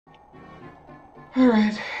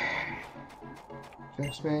Alright.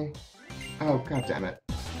 Fix me. Oh, god damn it.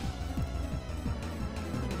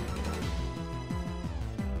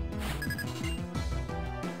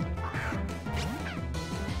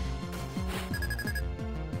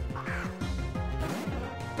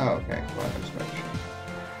 Oh, okay. Well, I switch.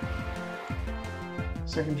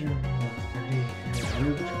 Second gen 30.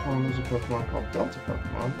 New Pokemon is a Pokemon called Delta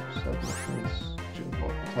Pokemon. So this is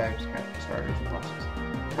multiple types, kind of starters and bosses.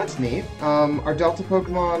 That's neat. Are Delta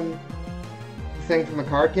Pokemon the thing from the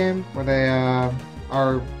card game where they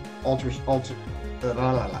are altered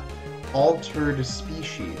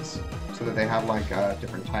species so that they have like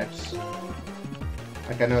different types?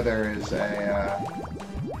 Like I know there is a,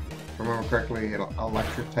 if I remember correctly, an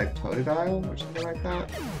electric type Totodile or something like that.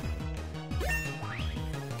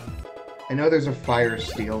 I know there's a Fire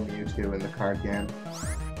Steel Mewtwo in the card game,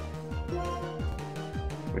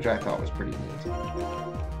 which I thought was pretty neat.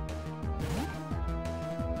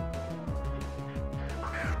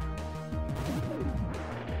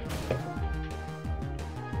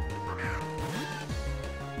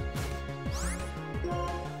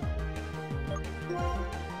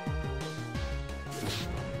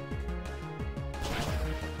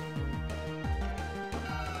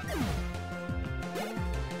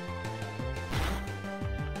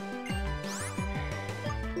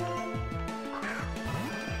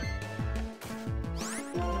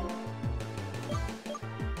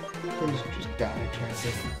 Please just die,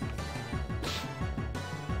 Chansey.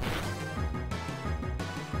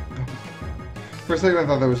 For a second I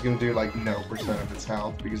thought that was going to do like no % of its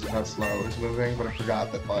health because of how slow it was moving, but I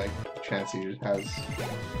forgot that like Chansey just has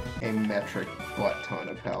a metric butt ton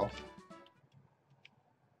of health.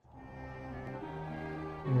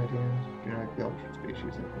 Genetic altered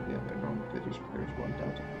species and the normal digits there's one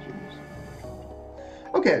delta species.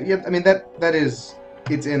 Okay, yeah, I mean that is,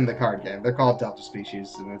 it's in the card game. They're called delta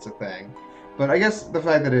species and it's a thing. But I guess the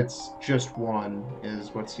fact that it's just one is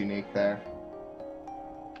what's unique there.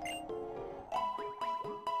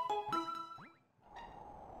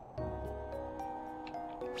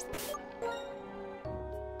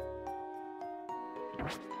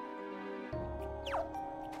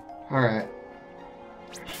 Alright.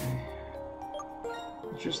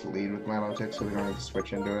 Let's just lead with Milotic so we don't have to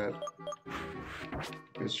switch into it.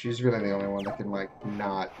 Because she's really the only one that can, like,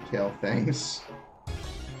 not kill things.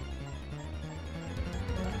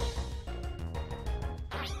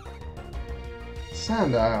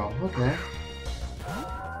 Sandile, okay.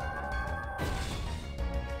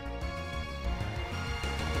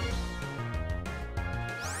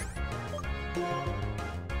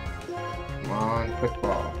 Come on, quick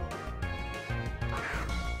ball.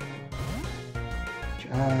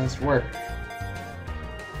 Just work.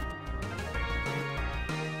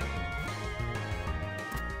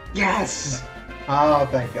 Yes! Oh,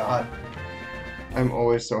 thank God. I'm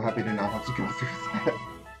always so happy to not have to go through that.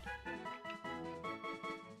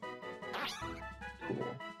 Cool.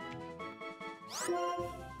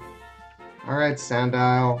 Alright,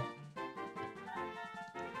 Sandile.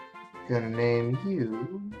 Gonna name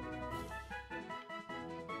you...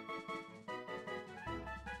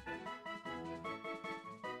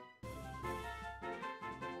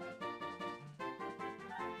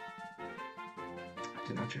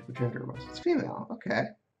 Did not check what gender it was. It's female. Okay.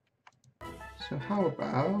 So how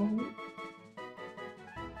about...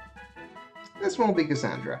 This one will be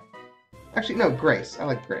Cassandra. Actually, no, Grace. I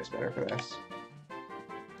like Grace better for this.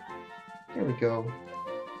 Here we go.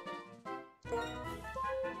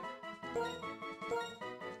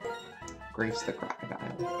 Grace the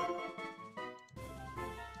Crocodile.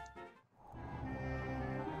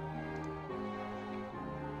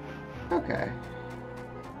 Okay.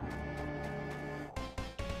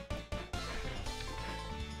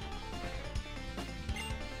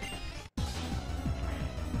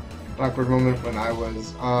 Awkward moment when I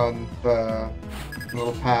was on the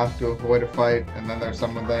little path to avoid a fight, and then there's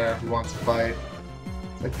someone there who wants to fight.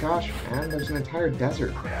 It's like, gosh, man, there's an entire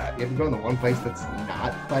desert for that. You have to go in the one place that's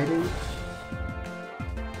not fighting.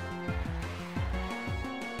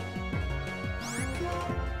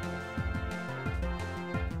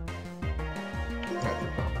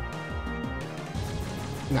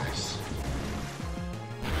 Nice.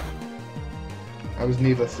 I was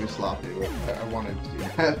needlessly sloppy, but I wanted to do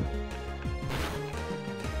that.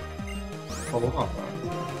 Pull off on.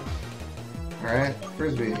 Alright,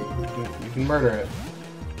 Frisbee, you can murder it.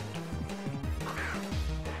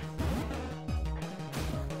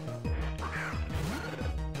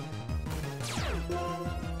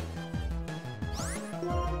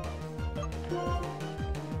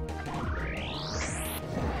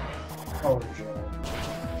 Oh,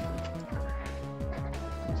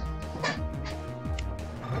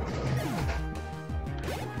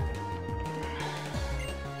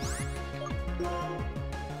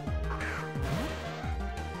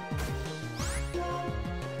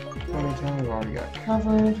 Ponytail we've already got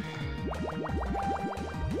covered.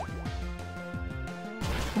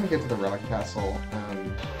 I'm gonna get to the Relic Castle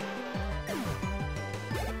and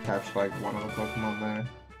catch like one of the Pokemon there.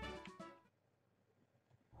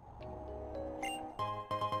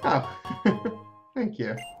 Oh, thank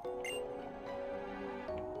you.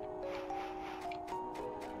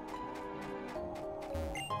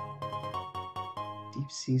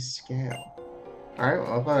 Deep Sea Scale. Alright,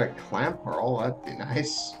 well, if I had a Clamp Pearl, that'd be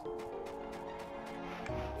nice.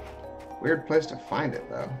 Weird place to find it,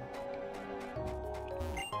 though.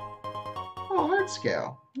 Oh, Hard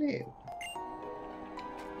Scale. Neat.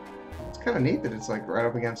 It's kind of neat that it's, like, right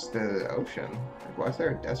up against the ocean. Like, why is there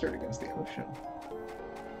a desert against the ocean?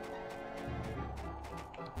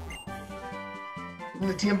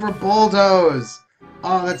 The team for Bulldoze!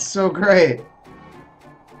 Oh, that's so great!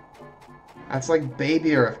 That's like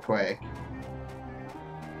Baby Earthquake.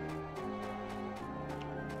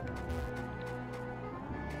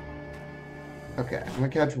 Okay, I'm gonna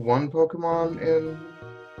catch one Pokemon in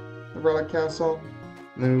the Relic Castle,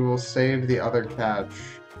 and then we will save the other catch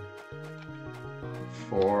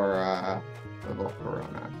for the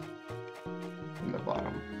Volcarona in the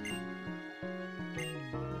bottom.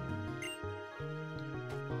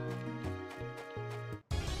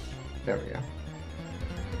 There we go.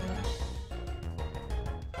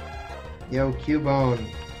 Yo, Cubone.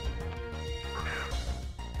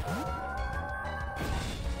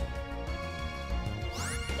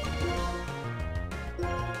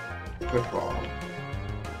 Quick ball.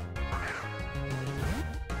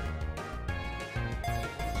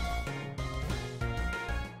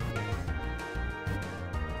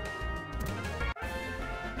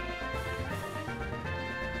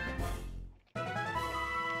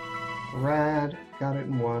 Rad. Got it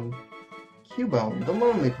in one. Cubone, the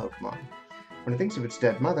lonely Pokemon. When it thinks of its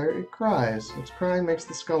dead mother, it cries. Its crying makes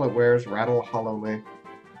the skull it wears rattle hollowly.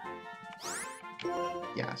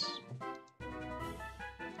 Yes.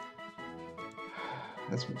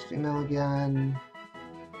 This one's female again.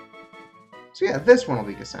 So yeah, this one will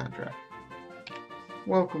be Cassandra.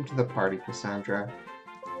 Welcome to the party, Cassandra.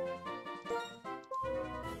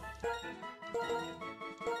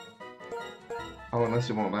 Oh, unless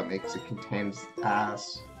it won't let me because it contains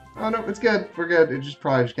ass. Oh no, it's good. We're good. It just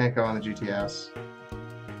probably just can't go on the GTS.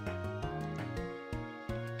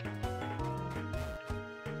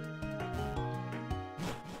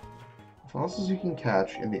 Fossils you can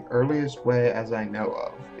catch in the earliest way as I know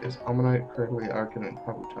of is Ammonite, Curdly, Arcan, and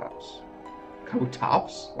Kabutops.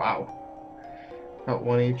 Kabutops? Wow. Got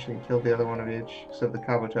one each and killed the other one of each, except the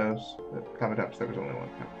Kabutops. The Kabutops, there was only one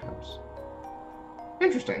Kabutops.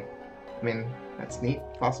 Interesting. I mean, that's neat.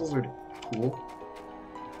 Fossils are cool.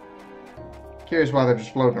 Curious why they're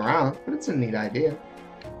just floating around, but it's a neat idea.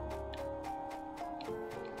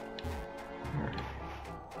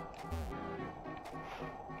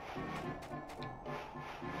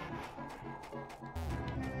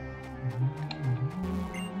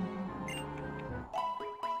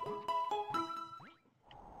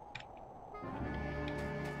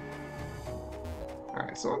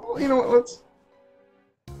 Alright, so, you know what, let's...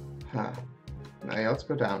 Huh. No, yeah, let's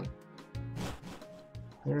go down.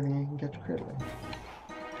 Everything you can catch critically.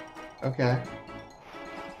 Okay.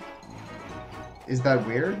 Is that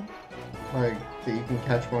weird? Like, that you can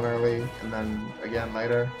catch one early and then again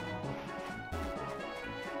later?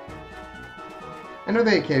 I know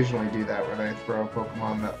they occasionally do that where they throw a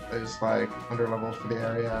Pokemon that is like under levels for the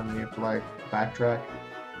area and you have to like backtrack.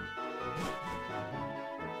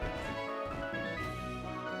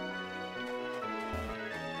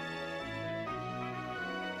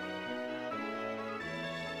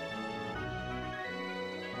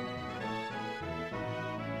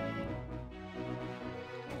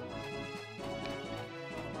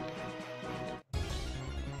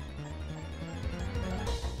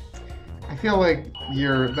 I feel like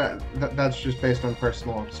that's just based on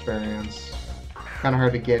personal experience. Kind of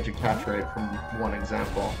hard to gauge a catch rate from one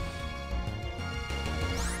example.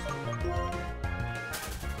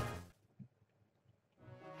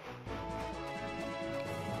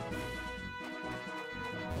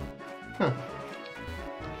 Huh.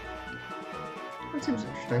 That seems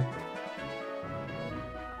interesting.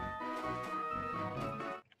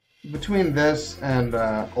 Between this and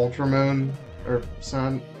Ultra Moon or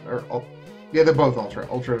Sun or yeah, they're both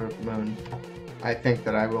Ultra Moon. I think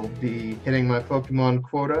that I will be hitting my Pokemon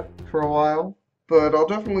quota for a while, but I'll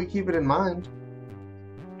definitely keep it in mind.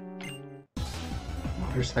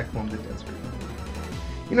 Water Cyclone the Desert.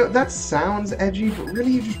 You know, that sounds edgy, but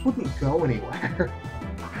really you just wouldn't go anywhere.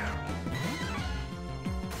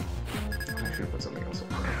 I should have put something else up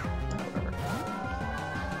there. Whatever.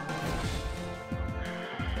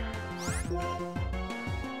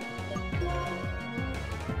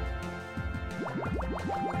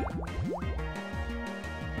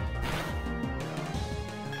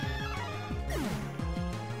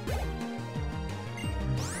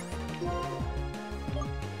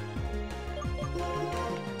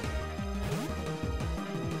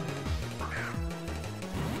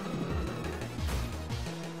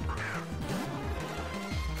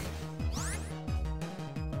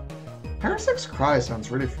 Parasec's cry sounds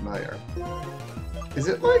really familiar. Is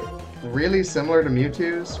it, like, really similar to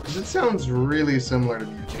Mewtwo's? Because it sounds really similar to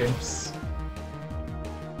Mewtwo's.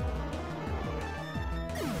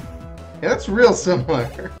 Yeah, that's real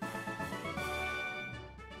similar.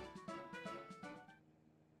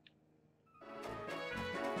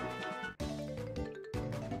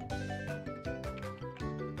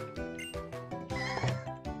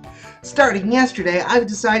 Starting yesterday, I've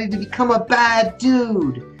decided to become a bad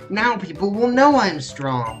dude. Now people will know I'm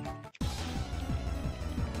strong.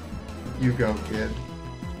 You go, kid.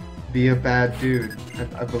 Be a bad dude.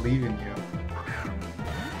 I believe in you.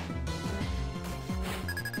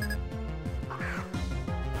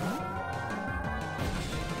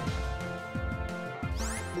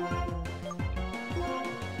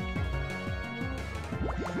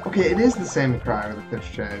 Okay, it is the same cry with the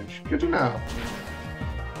pitch change. Good to know.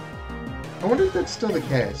 I wonder if that's still the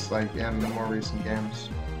case, like, in the more recent games.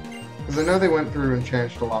 Because I know they went through and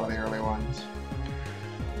changed a lot of the early ones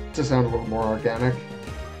to sound a little more organic.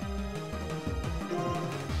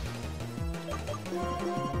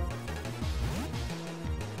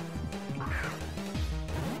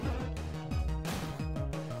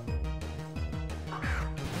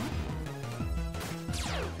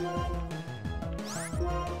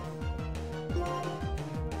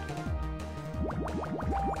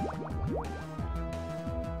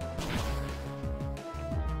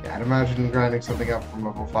 Yeah, I'd imagine grinding something up from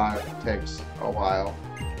level 5 takes a while.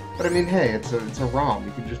 But I mean, hey, it's a ROM.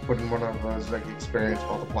 You can just put in one of those like experience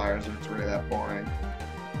multipliers if it's really that boring.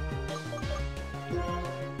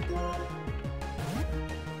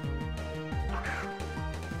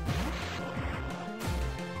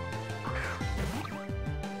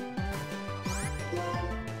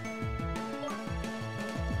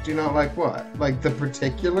 Do you not like what? Like the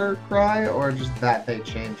particular cry, or just that they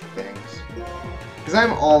change things? Because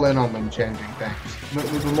I'm all in on them changing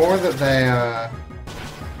things. The more that they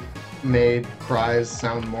made cries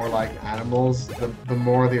sound more like animals, the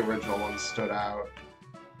more the original ones stood out.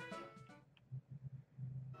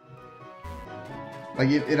 Like,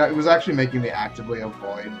 it was actually making me actively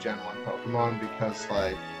avoid Gen 1 Pokemon because,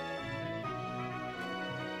 like,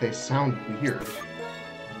 they sound weird.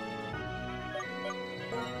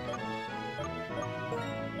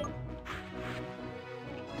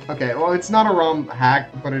 Okay, well, it's not a ROM hack,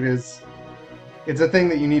 but it's a thing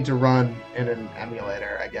that you need to run in an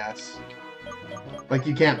emulator, I guess. Like,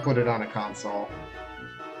 you can't put it on a console.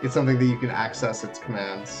 It's something that you can access its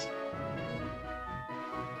commands.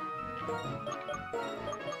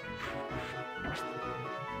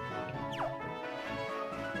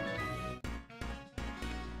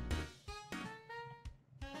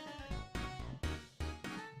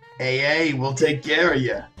 Hey, we'll take care of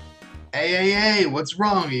you. Hey, what's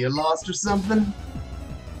wrong? Are you lost or something?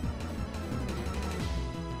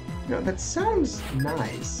 You know, that sounds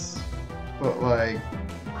nice, but, like,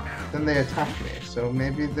 then they attack me, so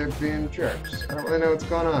maybe they're being jerks. I don't really know what's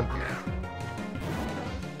going on here.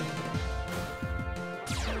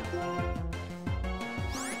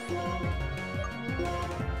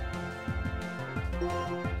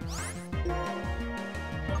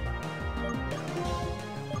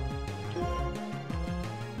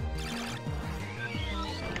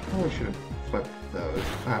 Probably should have flipped those.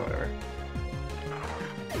 Ah, whatever.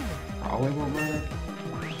 Probably won't matter.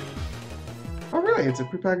 Oh, really? It's a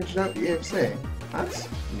prepackaged out EXA. That's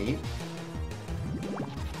neat.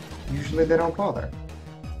 Usually they don't bother.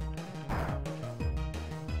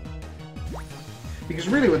 Because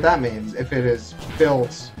really what that means, if it is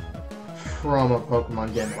built from a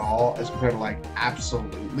Pokemon game at all, as compared to, like,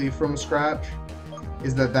 absolutely from scratch,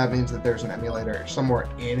 is that means that there's an emulator somewhere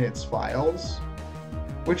in its files.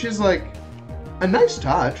 Which is, like, a nice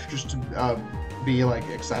touch, just to be, like,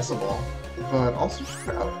 accessible, but also just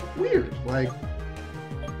weird. Like,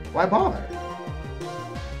 why bother?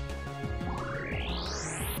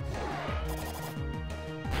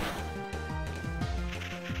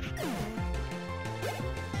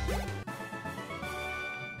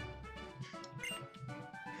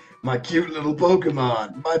 My cute little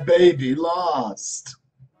Pokemon, my baby lost.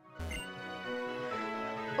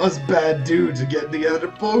 Us bad dudes are getting together to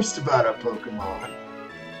boast about our Pokemon.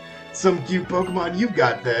 Some cute Pokemon you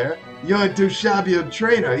got there. You aren't too shabby a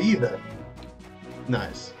trainer either.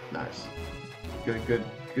 Nice.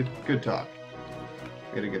 Good talk.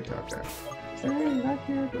 We had a good talk there. Is there anything back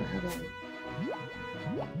here? Do I have any?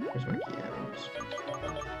 Where's my key items?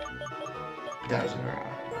 There's an arrow.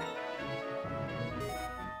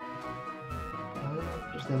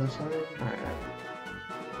 Just the other side? Alright.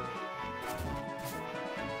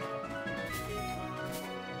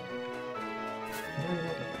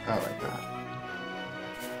 Oh, like that.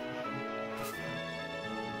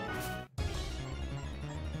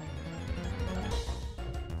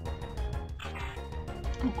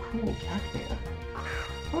 Oh, cool, Cacnea.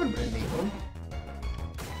 That would have been a neat one.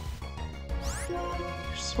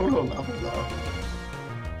 You're so low level, though.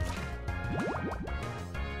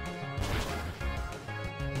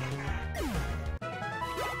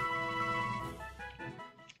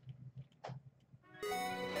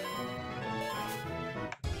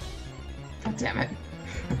 God damn it.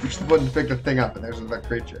 I pushed the button to pick the thing up, and there's another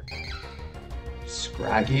creature.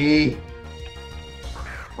 Scraggy!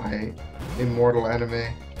 My immortal enemy.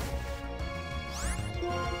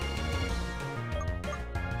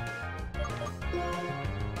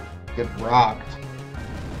 Get rocked.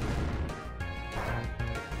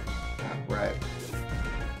 Right.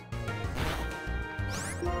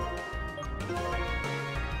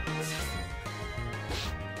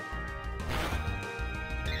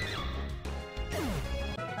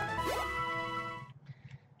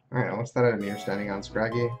 Alright, what's that item you're standing on,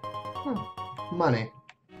 Scraggy? Oh, money.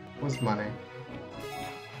 What's money?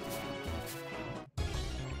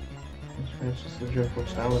 It's just a Gen 4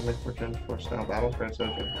 style and make for Gen 4 style battle for instead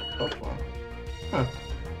of Gen 4 Pokemon. Huh.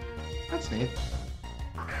 That's neat.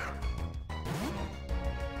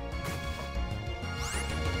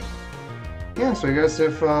 Yeah, so I guess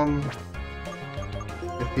if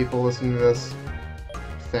people listening to this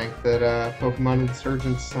think that Pokemon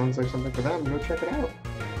Insurgence sounds like something for them, go check it out.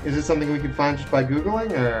 Is it something we could find just by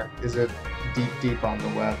Googling, or is it deep, deep on the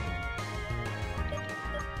web?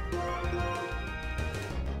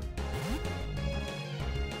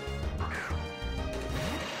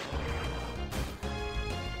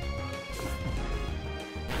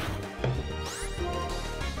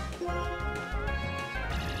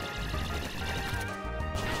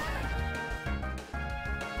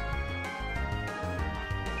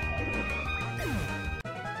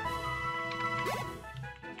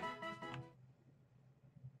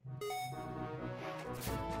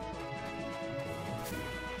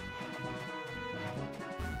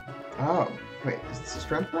 Oh, wait, is this a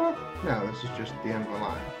strength rock? No, this is just the end of the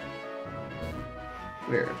line.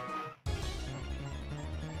 Weird.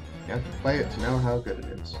 You have to play it to know how good it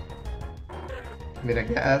is. I mean, I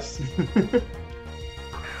guess.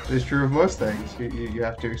 It's true of most things. You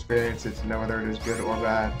have to experience it to know whether it is good or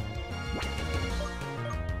bad.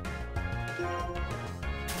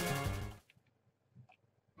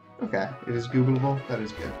 Okay, it is Googleable. That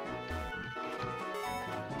is good.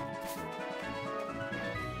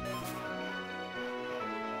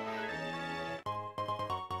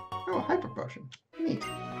 Oh, a hyper potion. Neat.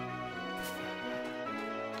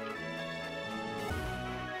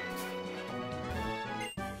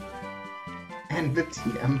 And the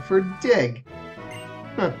TM for dig.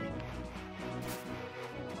 Huh.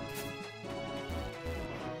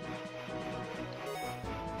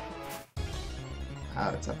 Oh,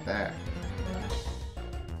 it's up there.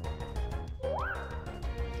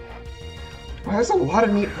 Wow, there's a lot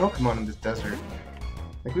of neat Pokemon in this desert.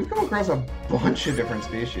 Like, we've come across a bunch of different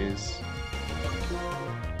species.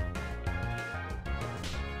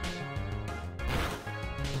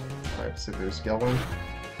 Alright, so there's skill one.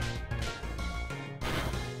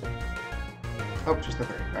 Oh, just the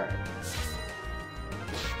 3. Alright.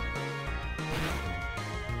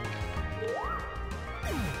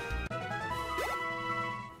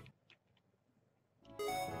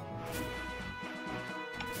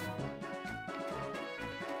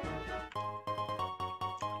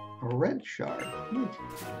 A red shard. Neat.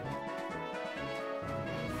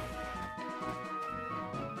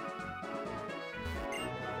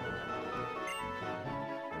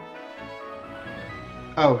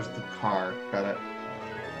 Oh, it's the car. Got it.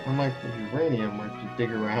 Unlike the uranium, where if you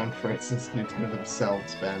dig around, for instance, Nintendo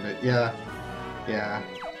themselves banned it. Yeah. Yeah.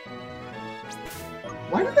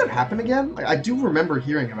 Why did that happen again? Like, I do remember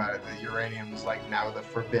hearing about it, that uranium is, like, now the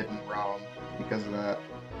forbidden realm because of that.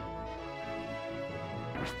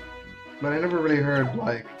 But I never really heard,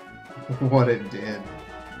 like, what it did.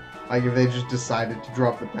 Like, if they just decided to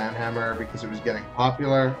drop the banhammer because it was getting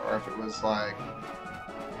popular, or if it was, like,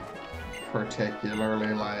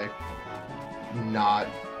 particularly, like, not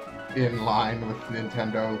in line with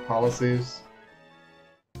Nintendo policies.